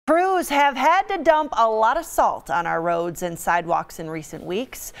Crews have had to dump a lot of salt on our roads and sidewalks in recent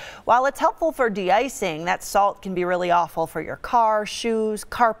weeks. While it's helpful for de-icing, that salt can be really awful for your car, shoes,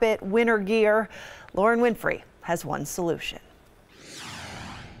 carpet, winter gear. Lauren Winfrey has one solution.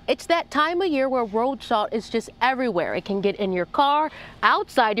 It's that time of year where road salt is just everywhere. It can get in your car,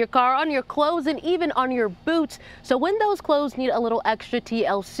 outside your car, on your clothes, and even on your boots. So when those clothes need a little extra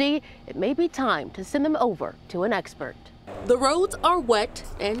TLC, it may be time to send them over to an expert. The roads are wet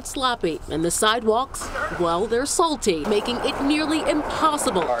and sloppy, and the sidewalks, well, they're salty, making it nearly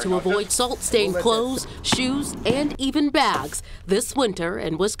impossible to avoid salt-stained clothes, shoes, and even bags this winter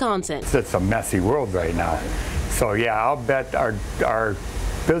in Wisconsin. It's a messy world right now. So yeah, I'll bet our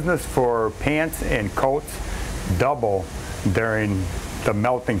business for pants and coats double during the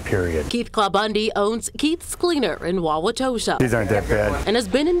melting period. Keith Klabundy owns Keith's Cleaner in Wauwatosa. These aren't that bad. And has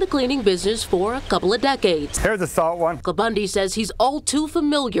been in the cleaning business for a couple of decades. Here's a salt one. Klabundy says he's all too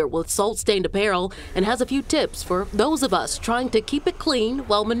familiar with salt-stained apparel and has a few tips for those of us trying to keep it clean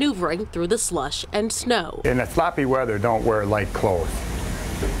while maneuvering through the slush and snow. In the sloppy weather, don't wear light clothes,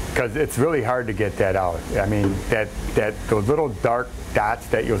 because it's really hard to get that out. I mean, those little dark dots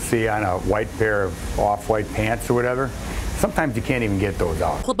that you'll see on a white pair of off-white pants or whatever, sometimes you can't even get those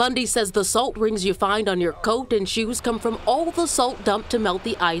out. Klabundy says the salt rings you find on your coat and shoes come from all the salt dumped to melt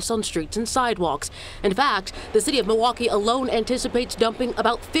the ice on streets and sidewalks. In fact, the city of Milwaukee alone anticipates dumping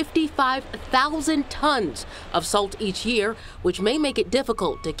about 55,000 tons of salt each year, which may make it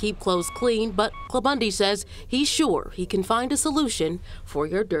difficult to keep clothes clean, but Klabundy says he's sure he can find a solution for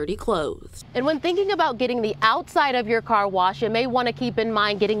your dirty clothes. And when thinking about getting the outside of your car washed, you may want to keep in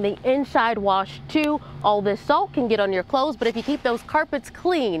mind getting the inside washed too. All this salt can get on your clothes, but if you keep those carpets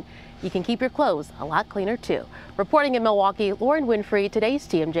clean, you can keep your clothes a lot cleaner too. Reporting in Milwaukee, Lauren Winfrey, today's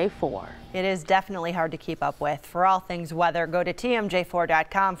TMJ4. It is definitely hard to keep up with. For all things weather, go to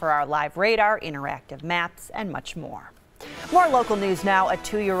TMJ4.com for our live radar, interactive maps, and much more. More local news now. A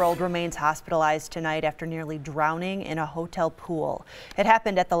 2-year-old remains hospitalized tonight after nearly drowning in a hotel pool. It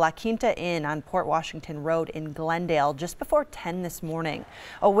happened at the La Quinta Inn on Port Washington Road in Glendale just before 10 this morning.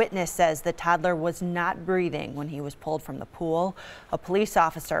 A witness says the toddler was not breathing when he was pulled from the pool. A police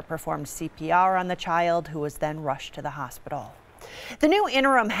officer performed CPR on the child, who was then rushed to the hospital. The new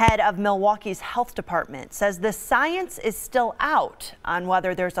interim head of Milwaukee's health department says the science is still out on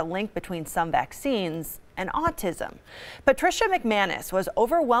whether there's a link between some vaccines and autism. Patricia McManus was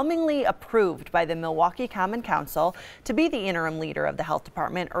overwhelmingly approved by the Milwaukee Common Council to be the interim leader of the health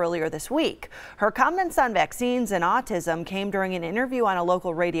department earlier this week. Her comments on vaccines and autism came during an interview on a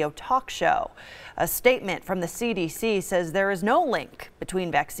local radio talk show. A statement from the CDC says there is no link between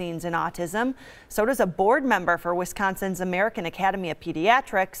vaccines and autism. So does a board member for Wisconsin's American Academy of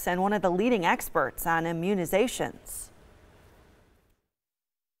Pediatrics and one of the leading experts on immunizations.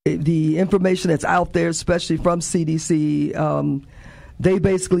 The information that's out there, especially from CDC, they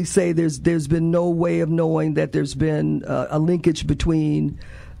basically say there's been no way of knowing that there's been a linkage between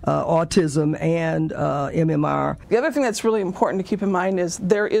autism and MMR. The other thing that's really important to keep in mind is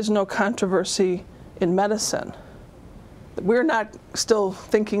there is no controversy in medicine. We're not still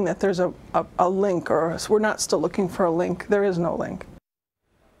thinking that there's a link, or we're not still looking for a link. There is no link.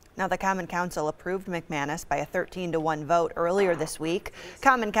 Now, the Common Council approved McManus by a 13-1 vote earlier this week.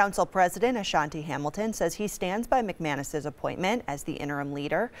 Common Council President Ashanti Hamilton says he stands by McManus's appointment as the interim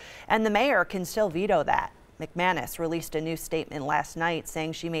leader, and the mayor can still veto that. McManus released a new statement last night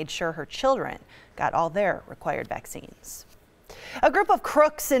saying she made sure her children got all their required vaccines. A group of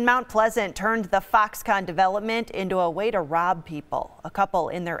crooks in Mount Pleasant turned the Foxconn development into a way to rob people. A couple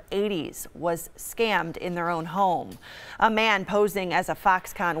in their 80s was scammed in their own home. A man posing as a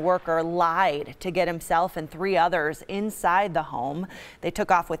Foxconn worker lied to get himself and 3 others inside the home. They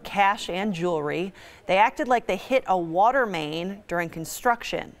took off with cash and jewelry. They acted like they hit a water main during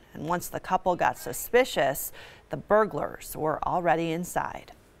construction. And once the couple got suspicious, the burglars were already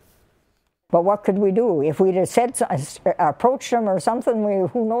inside. But what could we do? If we'd have said, approached them or something,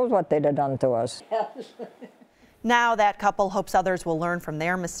 who knows what they'd have done to us. Now that couple hopes others will learn from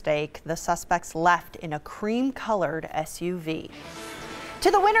their mistake. The suspects left in a cream-colored SUV. To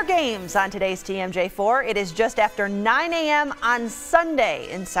the Winter Games on today's TMJ4. It is just after 9 a.m. on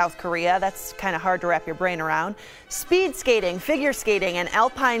Sunday in South Korea. That's kind of hard to wrap your brain around. Speed skating, figure skating, and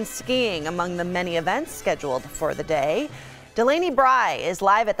alpine skiing among the many events scheduled for the day. Delaney Bry is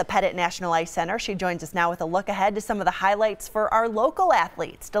live at the Pettit National Ice Center. She joins us now with a look ahead to some of the highlights for our local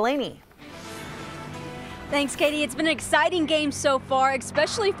athletes. Delaney. Thanks, Katie. It's been an exciting game so far,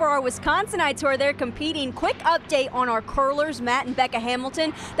 especially for our Wisconsinites who are there competing. Quick update on our curlers, Matt and Becca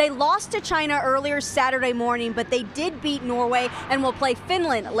Hamilton. They lost to China earlier Saturday morning, but they did beat Norway and will play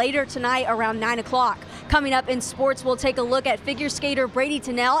Finland later tonight around 9 o'clock. Coming up in sports, we'll take a look at figure skater Brady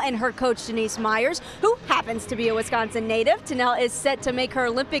Tennell and her coach Denise Myers, who happens to be a Wisconsin native. Tennell is set to make her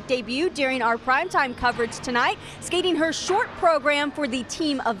Olympic debut during our primetime coverage tonight, skating her short program for the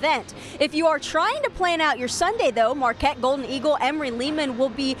team event. If you are trying to plan out your Sunday, though, Marquette Golden Eagle Emery Lehman will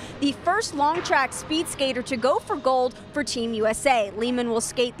be the first long track speed skater to go for gold for Team USA. Lehman will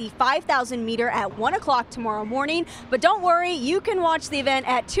skate the 5,000 meter at 1 o'clock tomorrow morning, but don't worry, you can watch the event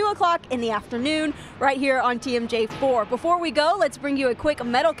at 2 o'clock in the afternoon right here on TMJ4. Before we go, let's bring you a quick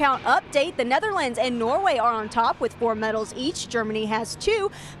medal count update. The Netherlands and Norway are on top with 4 medals each. Germany has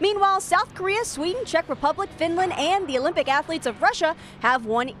 2. Meanwhile, South Korea, Sweden, Czech Republic, Finland, and the Olympic athletes of Russia have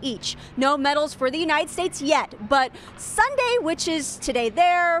 1 each. No medals for the United States yet, but Sunday, which is today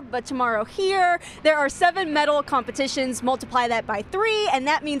there, but tomorrow here, there are 7 medal competitions. Multiply that by 3, and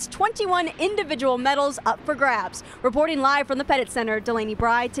that means 21 individual medals up for grabs. Reporting live from the Pettit Center, Delaney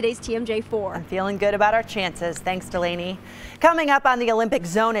Bride, today's TMJ4. I'm feeling good about our chances. Thanks, Delaney. Coming up on the Olympic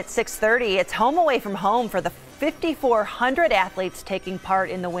Zone at 6:30, it's home away from home for the 5,400 athletes taking part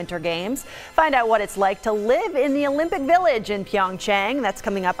in the Winter Games. Find out what it's like to live in the Olympic Village in Pyeongchang. That's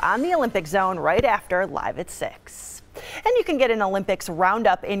coming up on the Olympic Zone right after Live at 6. And you can get an Olympics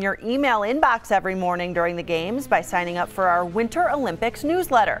roundup in your email inbox every morning during the games by signing up for our Winter Olympics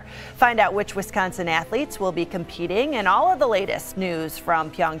newsletter. Find out which Wisconsin athletes will be competing and all of the latest news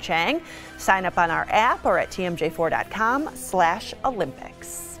from Pyeongchang. Sign up on our app or at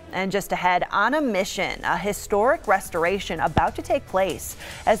tmj4.com/Olympics. And just ahead, on a mission, a historic restoration about to take place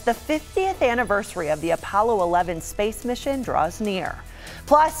as the 50th anniversary of the Apollo 11 space mission draws near.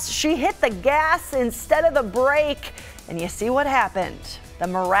 Plus, she hit the gas instead of the brake, and you see what happened. The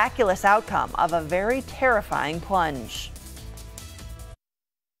miraculous outcome of a very terrifying plunge.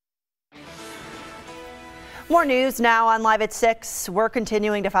 More news now on Live at 6. We're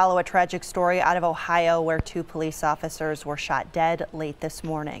continuing to follow a tragic story out of Ohio where 2 police officers were shot dead late this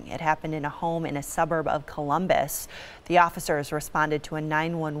morning. It happened in a home in a suburb of Columbus. The officers responded to a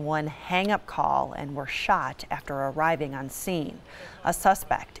 911 hang-up call and were shot after arriving on scene. A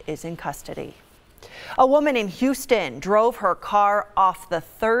suspect is in custody. A woman in Houston drove her car off the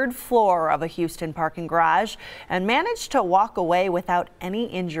 3rd floor of a Houston parking garage and managed to walk away without any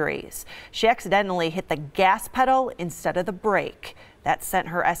injuries. She accidentally hit the gas pedal instead of the brake. That sent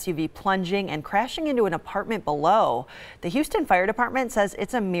her SUV plunging and crashing into an apartment below. The Houston Fire Department says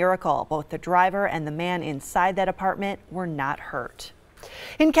it's a miracle both the driver and the man inside that apartment were not hurt.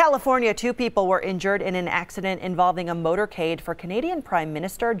 In California, 2 people were injured in an accident involving a motorcade for Canadian Prime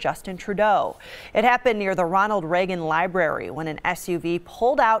Minister Justin Trudeau. It happened near the Ronald Reagan Library when an SUV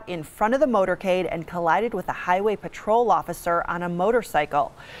pulled out in front of the motorcade and collided with a highway patrol officer on a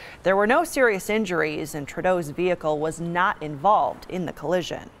motorcycle. There were no serious injuries, and Trudeau's vehicle was not involved in the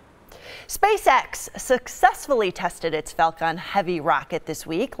collision. SpaceX successfully tested its Falcon Heavy rocket this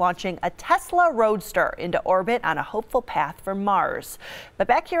week, launching a Tesla Roadster into orbit on a hopeful path for Mars. But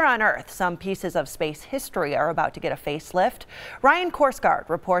back here on Earth, some pieces of space history are about to get a facelift. Ryan Korsgaard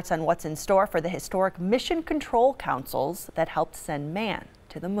reports on what's in store for the historic mission control councils that helped send man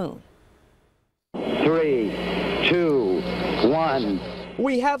to the moon. 3, 2, 1.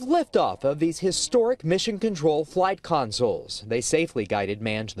 We have liftoff of these historic mission control flight consoles. They safely guided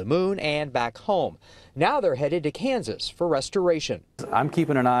man to the moon and back home. Now they're headed to Kansas for restoration. I'm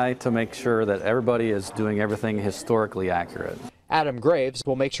keeping an eye to make sure that everybody is doing everything historically accurate. Adam Graves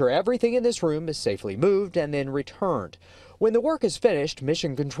will make sure everything in this room is safely moved and then returned. When the work is finished,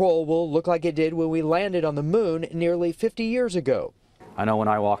 mission control will look like it did when we landed on the moon nearly 50 years ago. I know when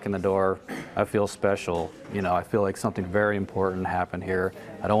I walk in the door, I feel special. You know, I feel like something very important happened here.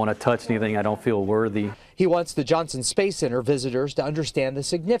 I don't want to touch anything. I don't feel worthy. He wants the Johnson Space Center visitors to understand the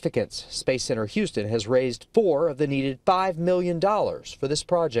significance. Space Center Houston has raised $4 of the needed $5 million for this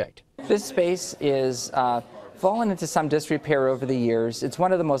project. This space is fallen into some disrepair over the years. It's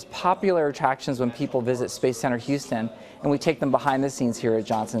one of the most popular attractions when people visit Space Center Houston, and we take them behind the scenes here at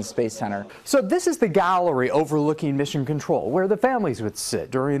Johnson Space Center. So this is the gallery overlooking Mission Control, where the families would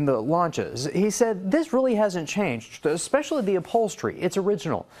sit during the launches. He said this really hasn't changed, especially the upholstery. It's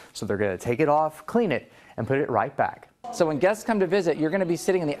original. So they're going to take it off, clean it, and put it right back. So when guests come to visit, you're going to be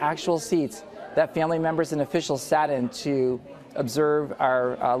sitting in the actual seats that family members and officials sat in to observe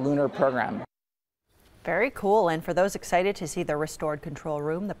our lunar program. Very cool. And for those excited to see the restored control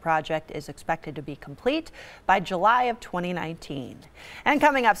room, the project is expected to be complete by July of 2019. And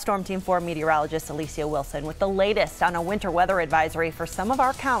coming up, Storm Team 4 meteorologist Alicia Wilson with the latest on a winter weather advisory for some of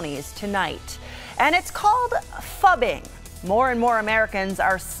our counties tonight. And it's called fubbing. More and more Americans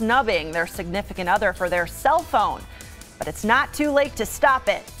are snubbing their significant other for their cell phone, but it's not too late to stop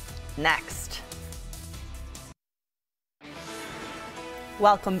it. Next.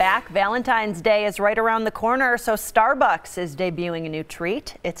 Welcome back. Valentine's Day is right around the corner, so Starbucks is debuting a new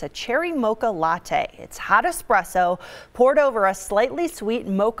treat. It's a cherry mocha latte. It's hot espresso poured over a slightly sweet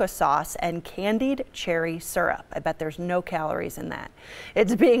mocha sauce and candied cherry syrup. I bet there's no calories in that.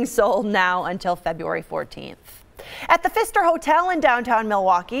 It's being sold now until February 14th. At the Pfister Hotel in downtown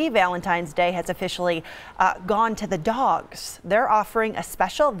Milwaukee, Valentine's Day has officially gone to the dogs. They're offering a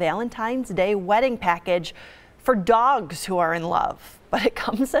special Valentine's Day wedding package for dogs who are in love, but it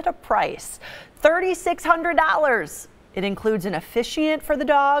comes at a price, $3,600. It includes an officiant for the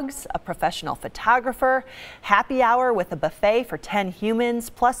dogs, a professional photographer, happy hour with a buffet for 10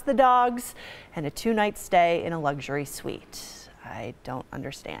 humans plus the dogs, and a 2-night stay in a luxury suite. I don't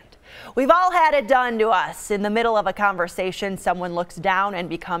understand. We've all had it done to us. In the middle of a conversation, someone looks down and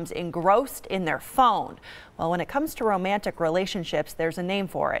becomes engrossed in their phone. Well, when it comes to romantic relationships, there's a name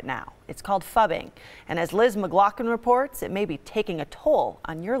for it now. It's called fubbing. And as Liz McLaughlin reports, it may be taking a toll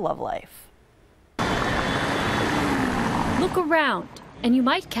on your love life. Look around, and you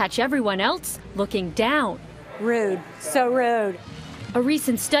might catch everyone else looking down. Rude, so rude. A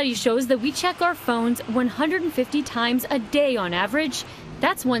recent study shows that we check our phones 150 times a day on average.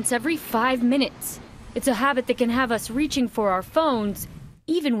 That's once every 5 minutes. It's a habit that can have us reaching for our phones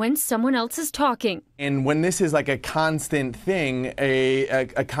even when someone else is talking. And when this is like a constant thing,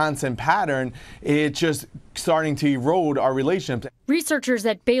 a constant pattern, it's just starting to erode our relationship. Researchers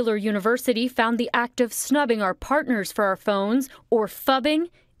at Baylor University found the act of snubbing our partners for our phones, or fubbing,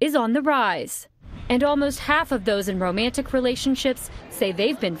 is on the rise. And almost half of those in romantic relationships say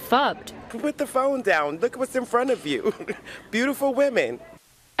they've been fubbed. Put the phone down. Look what's in front of you. Beautiful women.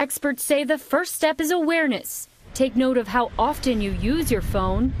 Experts say the first step is awareness. Take note of how often you use your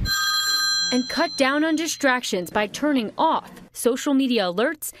phone and cut down on distractions by turning off social media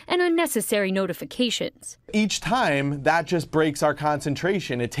alerts and unnecessary notifications. Each time, that just breaks our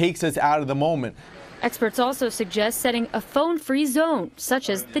concentration. It takes us out of the moment. Experts also suggest setting a phone-free zone, such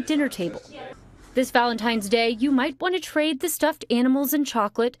as the dinner table. This Valentine's Day, you might want to trade the stuffed animals and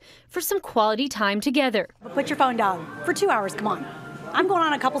chocolate for some quality time together. Put your phone down for 2 hours, come on. I'm going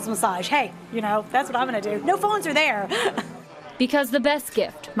on a couples massage. Hey, that's what I'm going to do. No phones are there. Because the best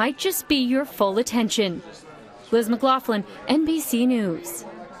gift might just be your full attention. Liz McLaughlin, NBC News.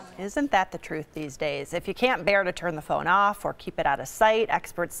 Isn't that the truth these days? If you can't bear to turn the phone off or keep it out of sight,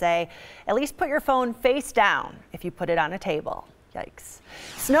 experts say at least put your phone face down if you put it on a table. Yikes.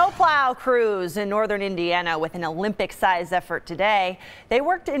 Snowplow crews in northern Indiana with an Olympic-sized effort today. They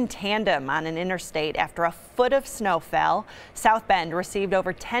worked in tandem on an interstate after a foot of snow fell. South Bend received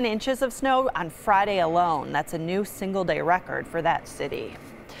over 10 inches of snow on Friday alone. That's a new single-day record for that city.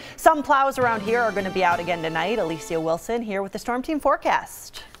 Some plows around here are going to be out again tonight. Alicia Wilson here with the Storm Team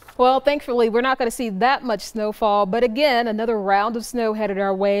forecast. Well, thankfully, we're not going to see that much snowfall, but again, another round of snow headed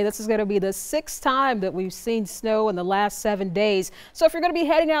our way. This is going to be the 6th time that we've seen snow in the last 7 days. So if you're going to be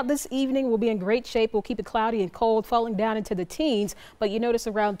heading out this evening, we'll be in great shape. We'll keep it cloudy and cold, falling down into the teens. But you notice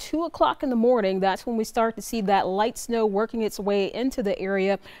around 2 o'clock in the morning, that's when we start to see that light snow working its way into the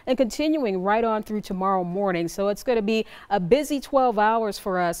area and continuing right on through tomorrow morning. So it's going to be a busy 12 hours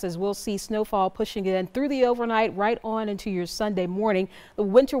for us as we'll see snowfall pushing in through the overnight right on into your Sunday morning. The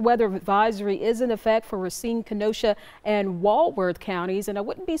winter weather advisory is in effect for Racine, Kenosha, and Walworth counties, and I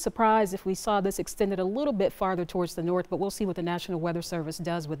wouldn't be surprised if we saw this extended a little bit farther towards the north, but we'll see what the National Weather Service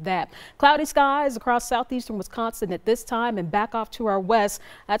does with that. Cloudy skies across southeastern Wisconsin at this time, and back off to our west.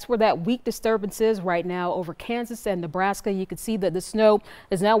 That's where that weak disturbance is right now over Kansas and Nebraska. You can see that the snow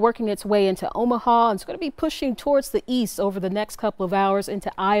is now working its way into Omaha, and it's going to be pushing towards the east over the next couple of hours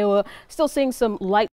into Iowa. Still seeing some light